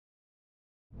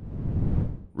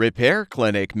Repair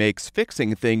Clinic makes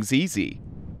fixing things easy,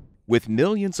 with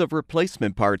millions of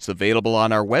replacement parts available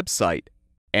on our website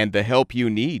and the help you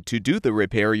need to do the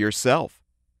repair yourself.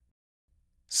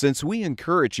 Since we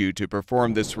encourage you to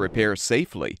perform this repair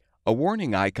safely, a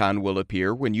warning icon will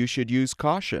appear when you should use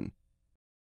caution.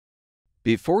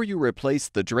 Before you replace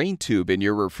the drain tube in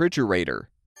your refrigerator,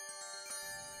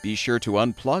 be sure to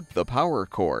unplug the power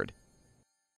cord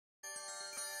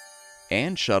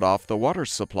and shut off the water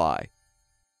supply.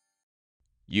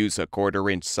 Use a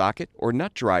 1/4-inch socket or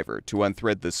nut driver to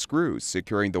unthread the screws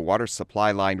securing the water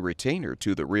supply line retainer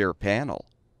to the rear panel.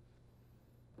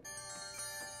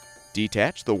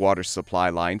 Detach the water supply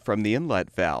line from the inlet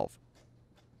valve.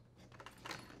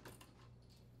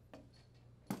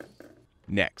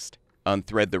 Next,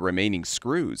 unthread the remaining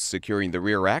screws securing the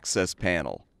rear access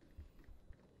panel.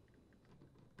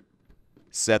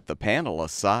 Set the panel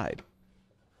aside.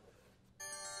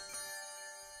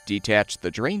 Detach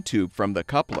the drain tube from the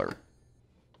coupler.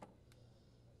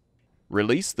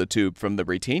 Release the tube from the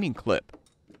retaining clip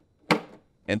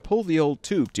and pull the old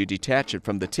tube to detach it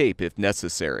from the tape if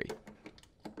necessary.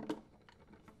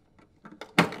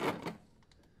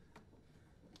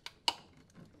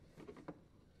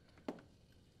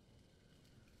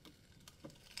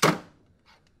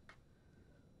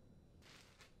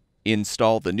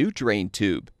 Install the new drain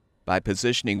tube by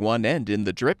positioning one end in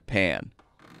the drip pan.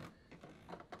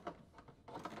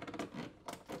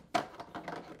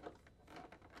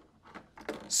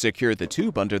 Secure the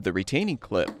tube under the retaining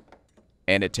clip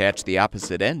and attach the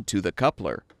opposite end to the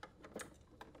coupler.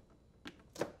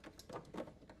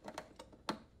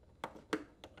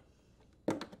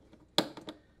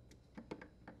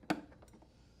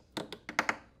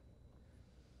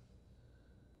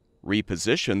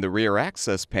 Reposition the rear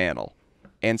access panel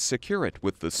and secure it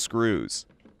with the screws.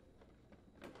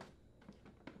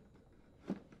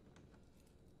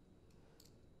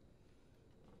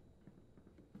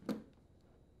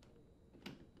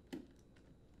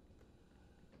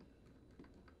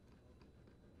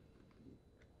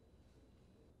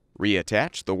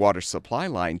 Reattach the water supply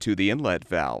line to the inlet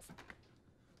valve.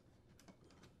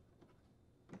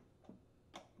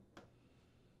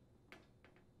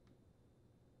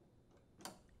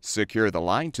 Secure the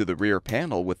line to the rear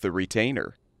panel with the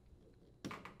retainer.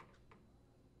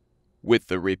 With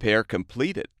the repair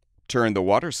completed, turn the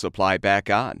water supply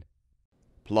back on.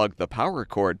 Plug the power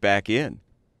cord back in,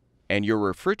 and your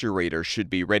refrigerator should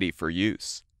be ready for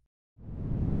use.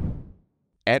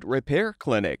 At Repair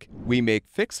Clinic, we make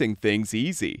fixing things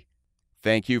easy.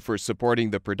 Thank you for supporting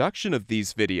the production of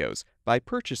these videos by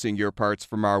purchasing your parts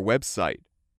from our website.